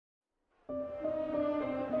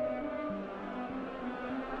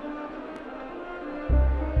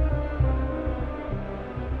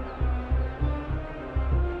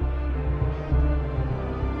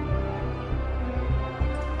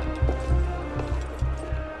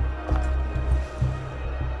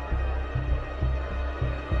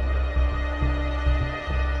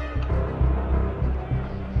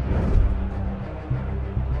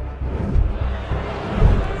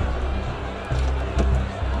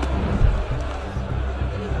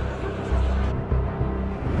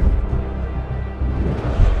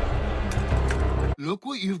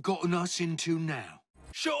you've gotten us into now?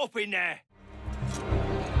 Shut up in there!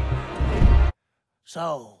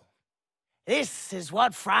 So, this is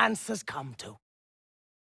what France has come to.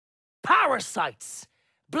 Parasites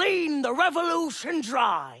bleeding the revolution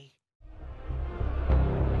dry.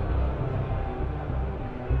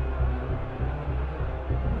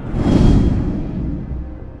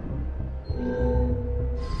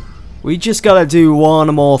 We just gotta do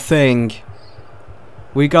one more thing.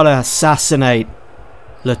 We gotta assassinate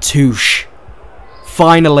Latouche.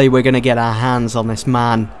 Finally, we're gonna get our hands on this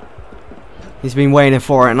man. He's been waiting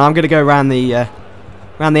for it, and I'm gonna go around the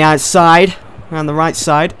outside, around the right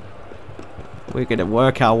side. We're gonna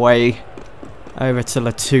work our way over to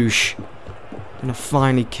Latouche. Gonna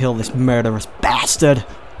finally kill this murderous bastard.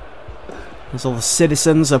 As all the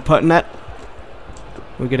citizens are putting it.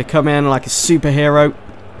 We're gonna come in like a superhero.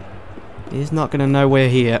 He's not gonna know we're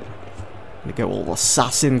here. Gonna go all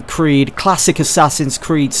Assassin's Creed, classic Assassin's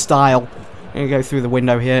Creed style. Gonna go through the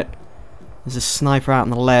window here. There's a sniper out on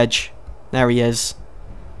the ledge. There he is.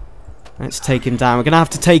 Let's take him down. We're gonna have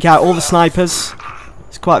to take out all the snipers.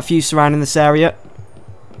 There's quite a few surrounding this area.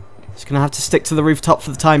 Just gonna have to stick to the rooftop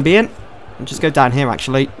for the time being. And just go down here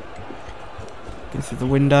actually. Go through the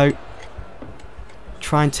window.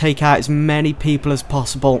 Try and take out as many people as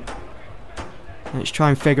possible. Let's try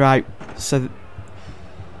and figure out. So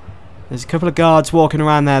there's a couple of guards walking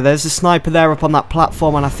around there. There's a sniper there up on that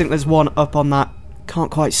platform, and I think there's one up on that.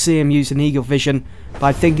 Can't quite see him using eagle vision, but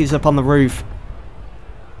I think he's up on the roof.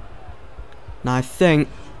 Now I think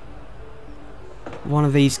one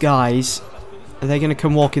of these guys, are they going to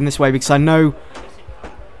come walking this way? Because I know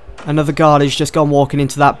another guard has just gone walking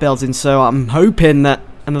into that building, so I'm hoping that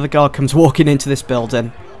another guard comes walking into this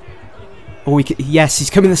building. Or we could, yes,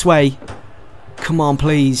 he's coming this way. Come on,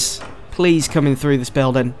 please. Please come in through this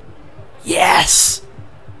building. Yes!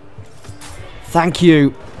 Thank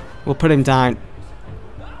you. We'll put him down.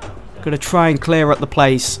 Gotta try and clear up the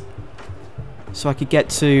place so I could get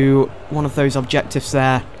to one of those objectives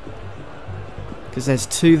there. Because there's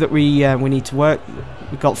two that we need to work.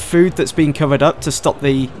 We've got food that's been covered up to stop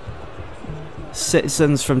the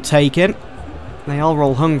citizens from taking. They are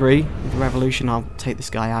all hungry. With the revolution, I'll take this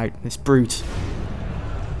guy out. This brute.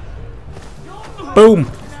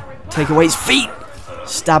 Boom! Take away his feet.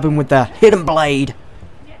 Stab him with the hidden blade.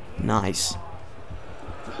 Nice.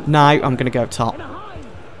 Now I'm going to go up top.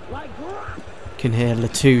 Can hear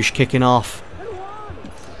Latouche kicking off.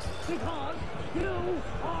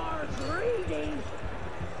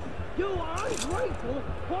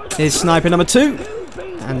 Here's sniper number 2.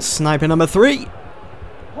 And sniper number 3.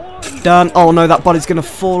 Done. Oh no, that body's going to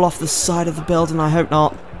fall off the side of the building. I hope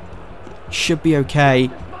not. Should be okay.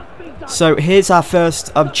 So here's our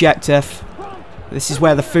first objective. This is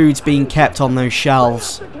where the food's being kept on those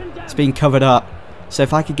shelves. It's being covered up. So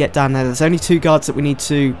if I could get down there, there's only 2 guards that we need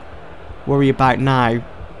to worry about now.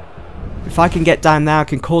 If I can get down there, I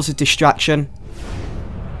can cause a distraction.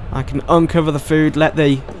 I can uncover the food, let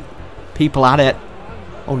the people at it.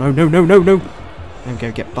 Oh no, no, no, no, no. Then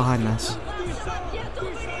go get behind this.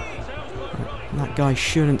 That guy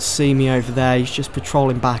shouldn't see me over there. He's just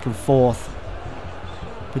patrolling back and forth.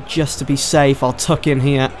 But just to be safe, I'll tuck in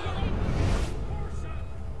here.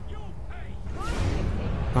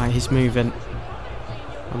 Right, he's moving.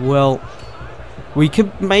 We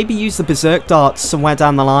could maybe use the berserk darts somewhere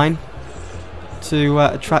down the line to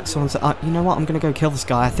attract someone to... you know what? I'm going to go kill this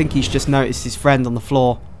guy. I think he's just noticed his friend on the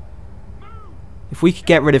floor. If we could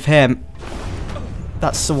get rid of him,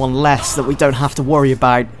 that's someone less that we don't have to worry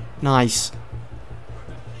about. Nice.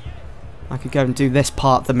 I could go and do this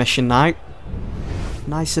part of the mission now.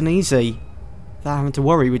 Nice and easy. Without having to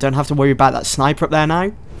worry. We don't have to worry about that sniper up there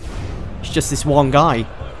now. It's just this one guy.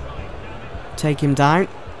 Take him down.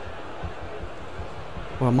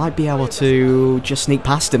 Well, I might be able to just sneak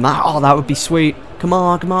past him. That would be sweet. Come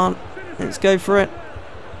on, come on. Let's go for it.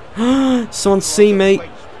 Someone see me.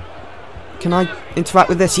 Can I interact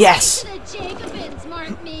with this? Yes!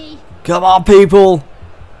 Come on, people.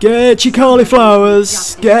 Get your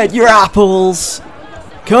cauliflowers. Get your apples.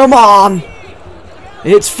 Come on.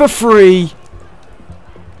 It's for free.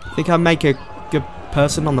 Think I make a good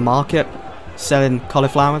person on the market selling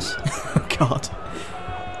cauliflowers? Oh god.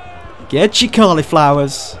 Get your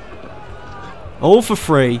cauliflowers. All for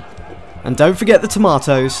free. And don't forget the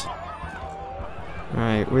tomatoes.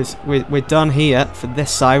 Alright, we're done here for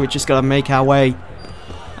this side. We're just got to make our way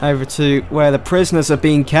over to where the prisoners are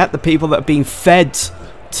being kept. The people that are being fed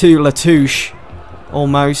to Latouche.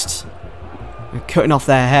 Almost. We're cutting off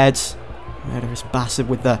their heads. Murderous bastard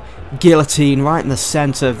with the guillotine right in the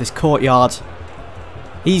centre of this courtyard.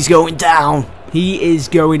 He's going down. He is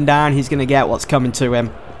going down. He's going to get what's coming to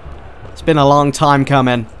him. It's been a long time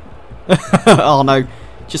coming. Oh no.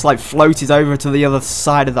 Just like floated over to the other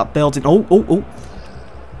side of that building. Oh, oh, oh.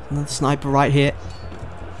 Another sniper right here.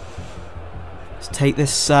 Let's take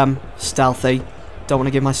this stealthy. Don't want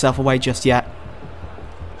to give myself away just yet.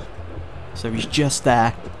 So he's just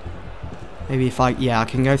there. Maybe if I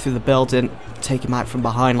can go through the building, take him out from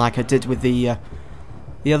behind like I did with the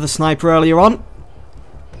other sniper earlier on.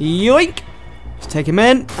 Yoink! Let's take him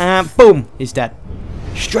in, and boom, he's dead.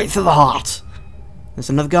 Straight through the heart. There's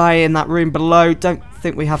another guy in that room below. Don't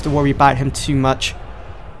think we have to worry about him too much.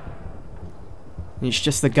 It's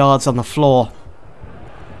just the guards on the floor.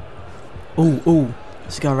 Ooh, ooh,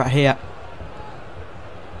 there's a guy right here.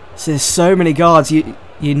 So there's so many guards. You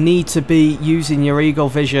need to be using your eagle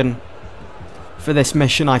vision for this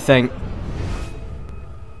mission, I think.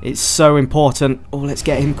 It's so important. Oh, let's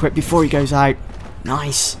get him quick before he goes out.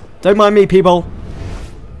 Nice. Don't mind me, people.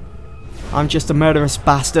 I'm just a murderous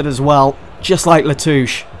bastard as well. Just like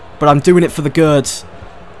Latouche. But I'm doing it for the good.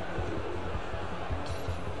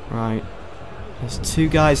 Right. There's two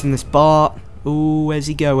guys in this bar. Ooh, where's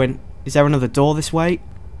he going? Is there another door this way?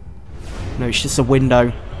 No, it's just a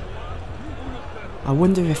window. I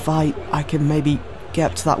wonder if I can maybe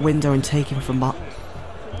get up to that window and take him from that.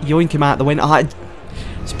 Yoink him out the window.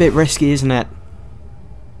 It's a bit risky, isn't it?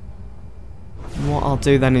 What I'll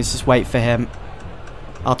do then is just wait for him.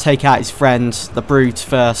 I'll take out his friend, the brute,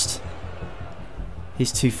 first.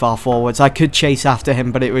 He's too far forwards. I could chase after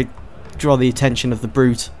him, but it would draw the attention of the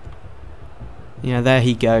brute. Yeah, there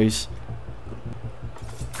he goes.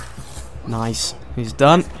 Nice. He's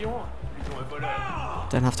done.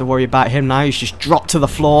 Don't have to worry about him now. He's just dropped to the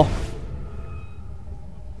floor.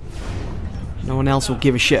 No one else will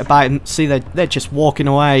give a shit about him. See, they're just walking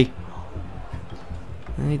away.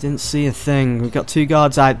 They didn't see a thing. We've got two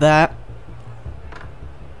guards out there.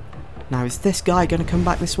 Now, is this guy going to come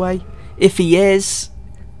back this way? If he is,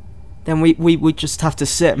 then we just have to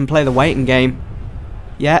sit and play the waiting game.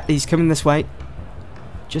 Yeah, he's coming this way.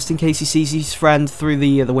 Just in case he sees his friend through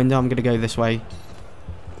the window, I'm going to go this way.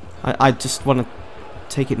 I just want to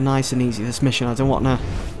take it nice and easy, this mission. I don't want to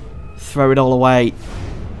throw it all away.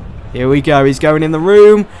 Here we go. He's going in the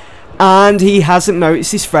room. And he hasn't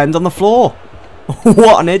noticed his friend on the floor.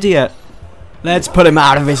 What an idiot. Let's put him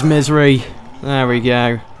out of his misery. There we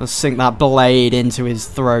go. Let's sink that blade into his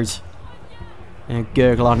throat. And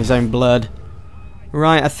gurgle on his own blood.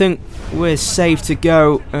 Right, I think we're safe to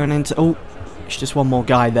go and into... Oh, there's just one more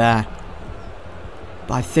guy there.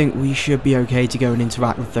 But I think we should be okay to go and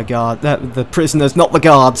interact with the guard... the prisoners, not the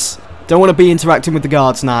guards. Don't want to be interacting with the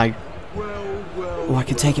guards now. Oh, I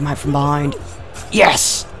can take him out from behind.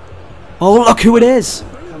 Yes! Oh, look who it is!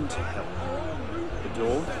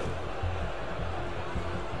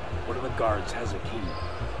 Guards has a key.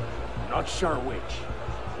 Not sure which.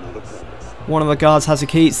 One of the guards has a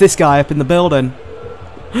key. It's this guy up in the building.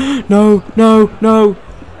 No, no, no.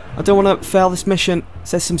 I don't want to fail this mission.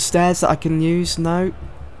 Is there some stairs that I can use? No.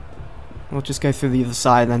 I'll just go through the other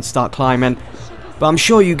side and then start climbing. But I'm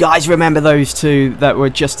sure you guys remember those two that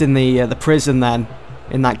were just in the prison then.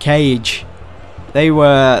 In that cage. They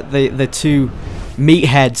were the two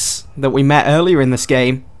meatheads that we met earlier in this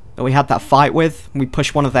game. That we had that fight with. We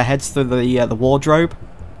pushed one of their heads through the wardrobe.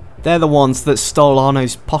 They're the ones that stole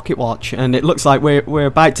Arno's pocket watch, and it looks like we're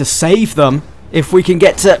about to save them if we can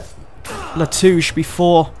get to Latouche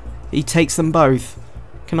before he takes them both.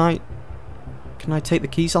 Can I take the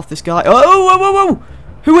keys off this guy? Oh, whoa, whoa, whoa!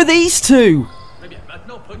 Who are these two?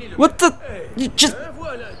 What the?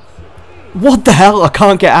 What the hell? I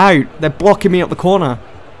can't get out. They're blocking me up the corner.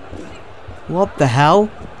 What the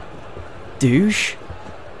hell? Douche.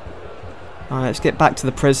 Alright, let's get back to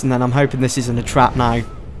the prison then. I'm hoping this isn't a trap now.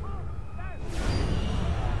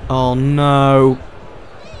 Oh no.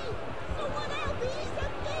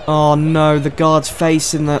 Oh no, the guard's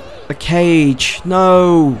facing the cage.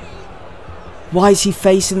 No. Why is he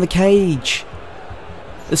facing the cage?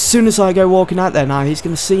 As soon as I go walking out there now, he's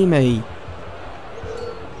going to see me.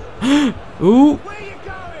 Ooh.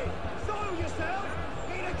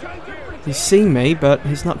 He's seen me, but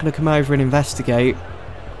he's not going to come over and investigate.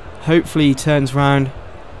 Hopefully he turns round.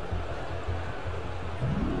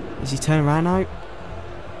 Is he turning around now?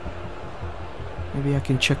 Maybe I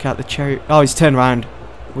can chuck out the cherry. Oh, he's turned around.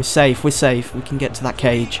 We're safe, we're safe. We can get to that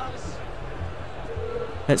cage.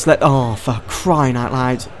 Let's let... Oh, for crying out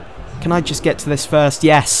loud. Can I just get to this first?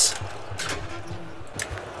 Yes.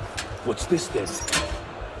 What's this then?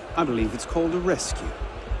 I believe it's called a rescue.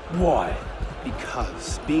 Why?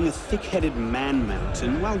 Because being a thick-headed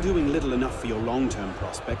man-mountain while doing little enough for your long-term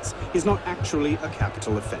prospects is not actually a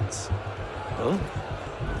capital offense. Good.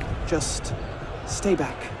 Just stay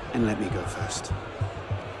back and let me go first.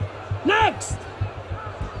 Next!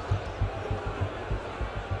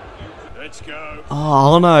 Let's go.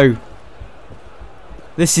 Oh no.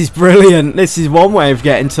 This is brilliant. This is one way of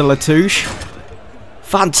getting to Latouche.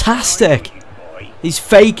 Fantastic. He's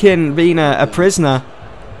faking being a prisoner.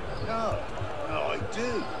 No, I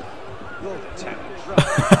do. You're the town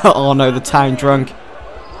drunk. Oh no, the town drunk.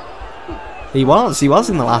 He was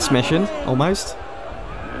in the last mission, almost.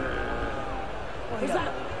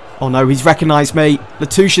 Oh no, he's recognised me.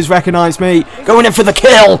 Latouche has recognised me. Going in for the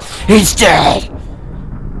kill. He's dead.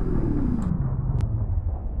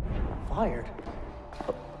 Fired?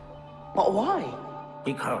 But why?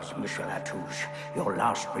 Because, Monsieur Latouche, your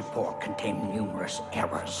last report contained numerous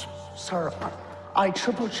errors. Sir, I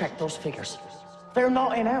triple-checked those figures. They're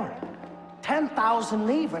not in error. 10,000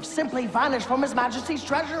 livres simply vanished from His Majesty's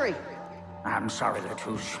treasury. I'm sorry,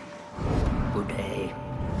 Latouche. Good day.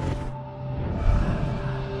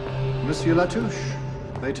 Monsieur Latouche,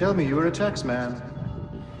 they tell me you are a taxman.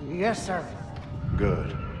 Yes, sir.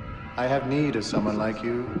 Good. I have need of someone like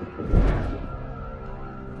you.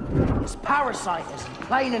 It's parasitism,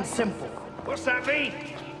 plain and simple. What's that mean?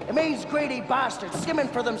 It means greedy bastards skimming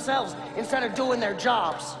for themselves instead of doing their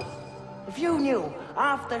jobs. If you knew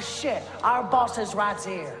half the shit our bosses rats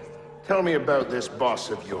here. Tell me about this boss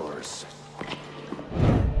of yours.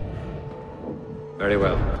 Very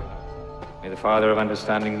well. May the Father of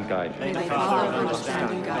Understanding guide you. May the Father of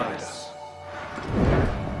Understanding guide us.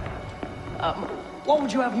 What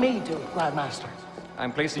would you have me do, Grandmaster?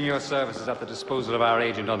 I'm placing your services at the disposal of our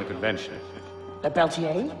agent on the convention. Le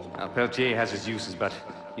Peltier? Now, Peltier has his uses, but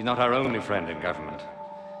he's not our only friend in government.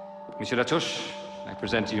 Monsieur Latouche, I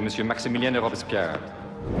present to you Monsieur Maximilien de Robespierre.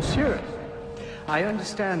 Monsieur, I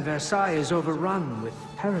understand Versailles is overrun with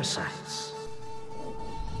parasites.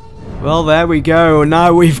 Well, there we go.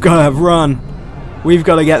 Now we've got to run. We've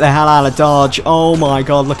got to get the hell out of Dodge. Oh my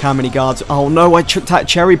god, look how many guards. Oh no, I chucked that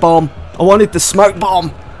cherry bomb. I wanted the smoke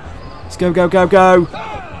bomb. Let's go, go, go, go.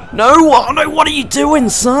 No, oh no, what are you doing,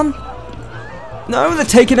 son? No, they're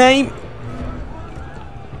taking aim.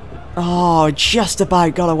 Oh, just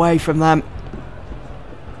about got away from them.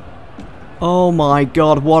 Oh my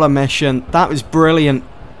god, what a mission. That was brilliant.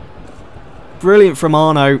 Brilliant from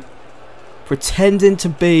Arno. Pretending to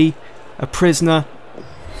be a prisoner.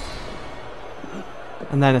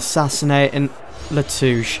 And then assassinating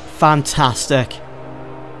Latouche. Fantastic.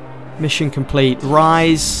 Mission complete.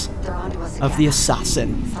 Rise of the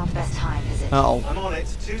Assassin. Uh-oh. I'm on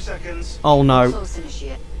it. 2 seconds. Oh no. Close,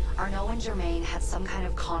 Initiate. Arnaud and Germain had some kind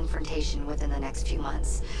of confrontation within the next few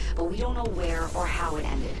months, but we don't know where or how it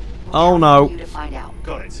ended. Oh no. You to find out.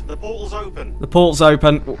 Got it. The portal's open. The portal's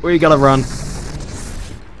open. We gotta run.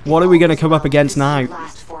 What are we gonna come up against now?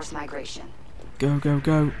 Last force migration. Go, go,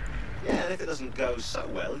 go. Yeah, and if it doesn't go so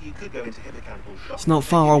well, you could go into hippocampal shock. It's not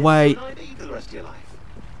far away. For the rest of your life.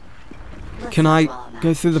 Can I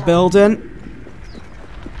go through the building?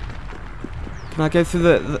 Can I go through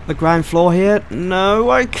the ground floor here? No,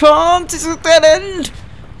 I can't. It's a dead end.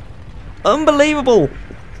 Unbelievable.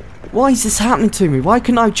 Why is this happening to me? Why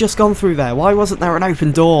couldn't I have just gone through there? Why wasn't there an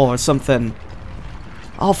open door or something?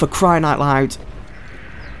 Oh, for crying out loud.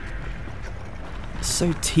 It's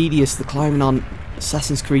so tedious, the climbing on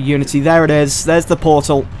Assassin's Creed Unity. There it is. There's the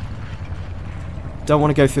portal. Don't want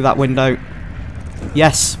to go through that window.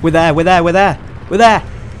 Yes, we're there, we're there, we're there. We're there.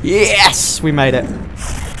 Yes, we made it.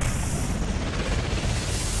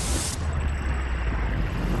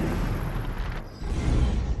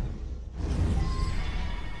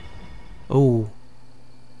 Oh.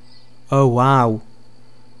 Oh, wow.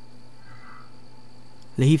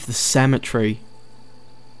 Leave the cemetery.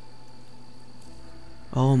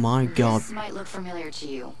 Oh my god. This might look familiar to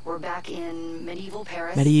you. We're back in medieval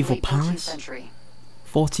Paris. Medieval late 14th Paris? century.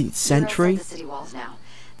 14th century? You're outside the city walls now.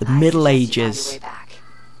 The I Middle suggest you find Ages. your way back.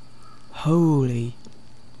 Holy.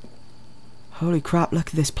 Holy crap, look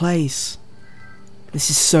at this place. This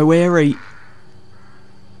is so eerie.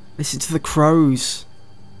 Listen to the crows.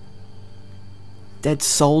 Dead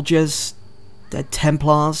soldiers. Dead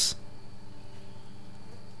Templars.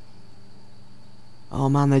 Oh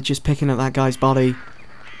man, they're just picking at that guy's body.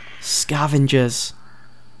 Scavengers.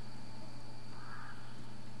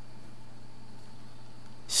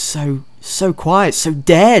 So quiet, so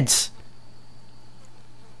dead.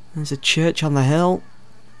 There's a church on the hill.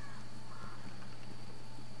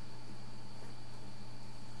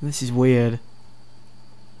 This is weird.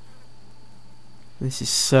 This is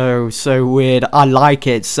so weird. I like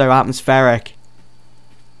it. It's so atmospheric.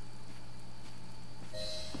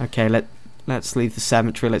 Okay, let's leave the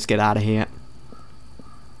cemetery. Let's get out of here.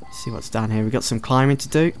 See what's down here. We've got some climbing to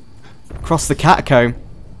do. Across the catacomb.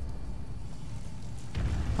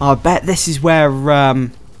 Oh, I bet this is where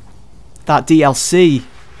that DLC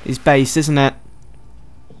is based, isn't it?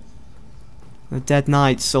 The Dead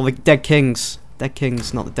Knights, or the Dead Kings. Dead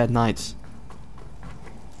Kings, not the Dead Knights.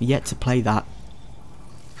 Yet to play that.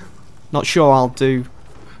 Not sure I'll do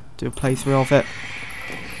a playthrough of it.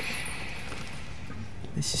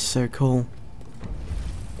 This is so cool.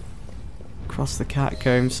 Across the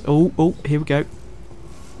catacombs. Oh, here we go.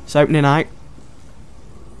 It's opening out.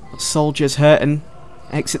 Soldiers hurting.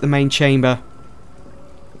 Exit the main chamber.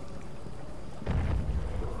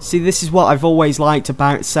 See, this is what I've always liked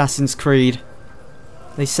about Assassin's Creed.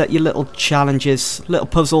 They set you little challenges, little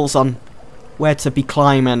puzzles on where to be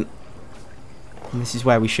climbing. And this is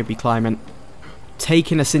where we should be climbing.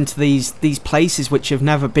 Taking us into these places which have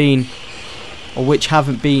never been, or which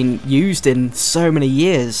haven't been used in so many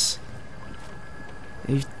years.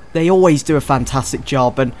 They always do a fantastic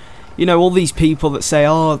job, and you know, all these people that say,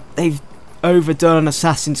 oh, they've overdone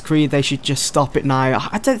Assassin's Creed, they should just stop it now.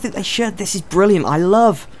 I don't think they should. This is brilliant. I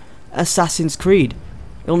love Assassin's Creed.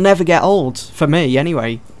 It'll never get old, for me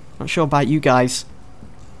anyway. Not sure about you guys.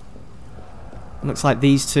 Looks like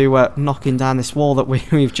these two are knocking down this wall that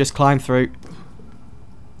we've just climbed through.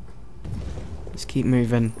 Let's keep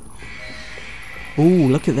moving. Ooh,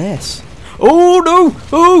 look at this. Oh no!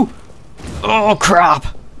 Oh! Oh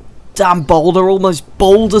crap! Damn boulder almost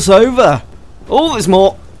bowled us over. Oh, there's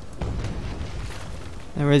more.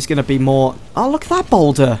 There is going to be more. Oh, look at that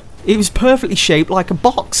boulder. It was perfectly shaped like a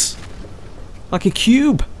box. Like a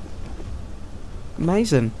cube.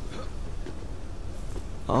 Amazing.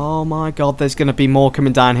 Oh my god, there's going to be more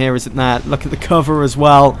coming down here, isn't there? Look at the cover as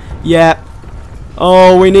well. Yeah.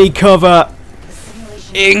 Oh, we need cover.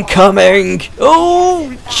 Incoming.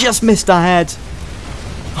 Oh, just missed our head.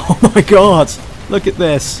 Oh my god. Look at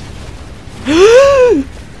this.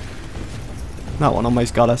 That one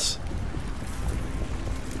almost got us.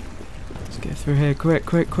 Let's get through here. Quick,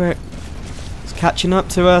 quick, quick. It's catching up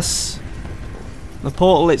to us. The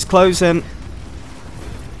portal, it's closing.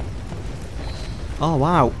 Oh,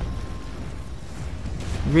 wow.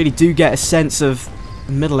 You really do get a sense of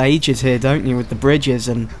the Middle Ages here, don't you? With the bridges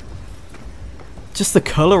and just the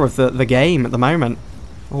colour of the game at the moment.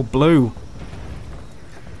 All blue.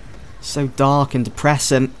 So dark and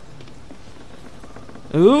depressing.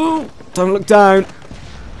 Ooh, don't look down.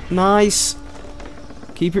 Nice.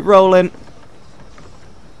 Keep it rolling.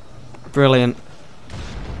 Brilliant.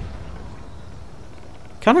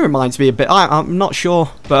 Kind of reminds me a bit. I'm not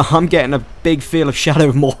sure, but I'm getting a big feel of Shadow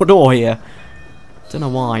of Mordor here. Don't know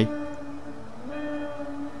why.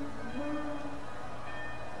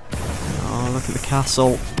 Oh, look at the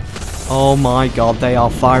castle. Oh my god, they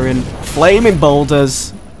are firing flaming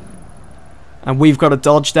boulders. And we've got to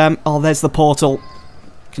dodge them. Oh, there's the portal.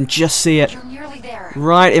 Can just see it. You're nearly there.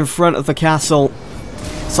 Right in front of the castle.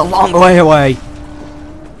 It's a long way away.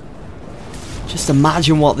 Just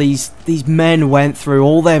imagine what these men went through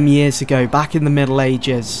all them years ago, back in the Middle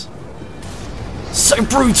Ages. So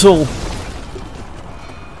brutal.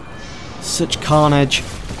 Such carnage.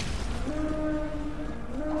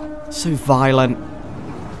 So violent.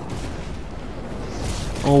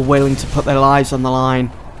 All willing to put their lives on the line.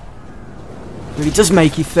 Really does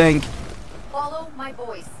make you think. Follow my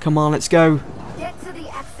voice. Come on, let's go. Get to the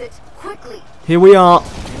exit quickly. Here we are.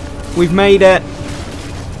 We've made it.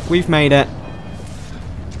 We've made it.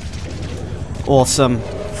 Awesome.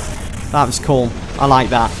 That was cool. I like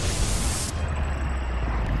that.